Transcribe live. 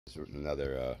This is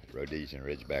another Rhodesian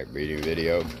Ridgeback breeding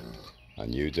video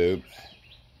on YouTube.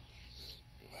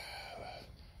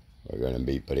 We're going to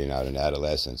be putting out an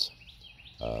adolescence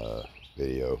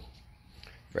video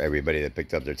for everybody that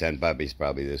picked up their 10 puppies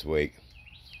probably this week.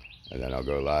 And then I'll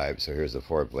go live. So here's the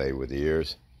foreplay with the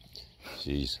ears.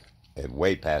 She's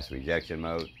way past rejection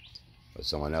mode, but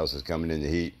someone else is coming in the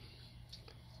heat.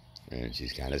 And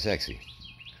she's kind of sexy.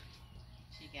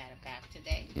 She got a bath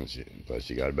today. Plus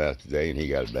she got a bath today and he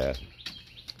got a bath.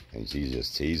 And she's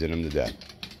just teasing him to death.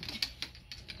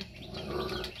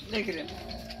 Look at him.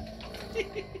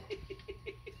 Get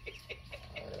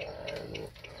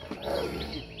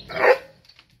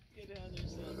on there,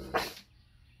 son.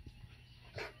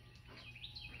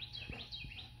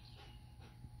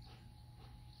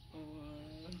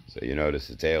 So you notice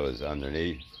the tail is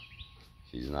underneath.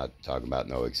 She's not talking about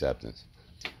no acceptance,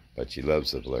 but she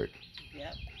loves to flirt.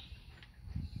 Yep.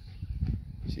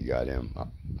 She got him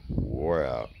wore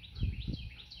out.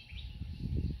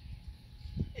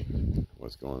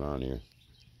 What's going on here?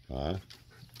 Huh?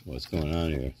 What's going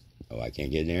on here? Oh, I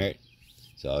can't get near it?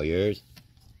 It's all yours?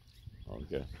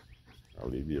 Okay. I'll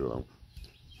leave you alone.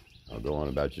 I'll go on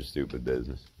about your stupid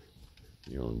business.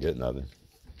 You don't get nothing.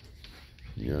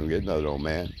 You don't get nothing, old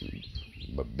man.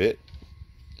 But bit.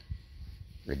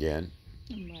 Again.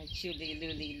 My Shuli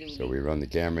Luli Luli. So we run the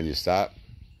camera and you stop.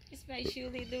 It's my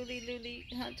Shuli Luli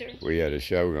Luli Hunter. We had a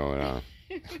show going on.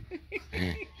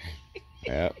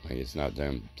 Yep, it's not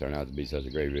turn out to be such a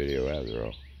great video after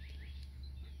all.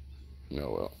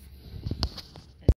 Oh well.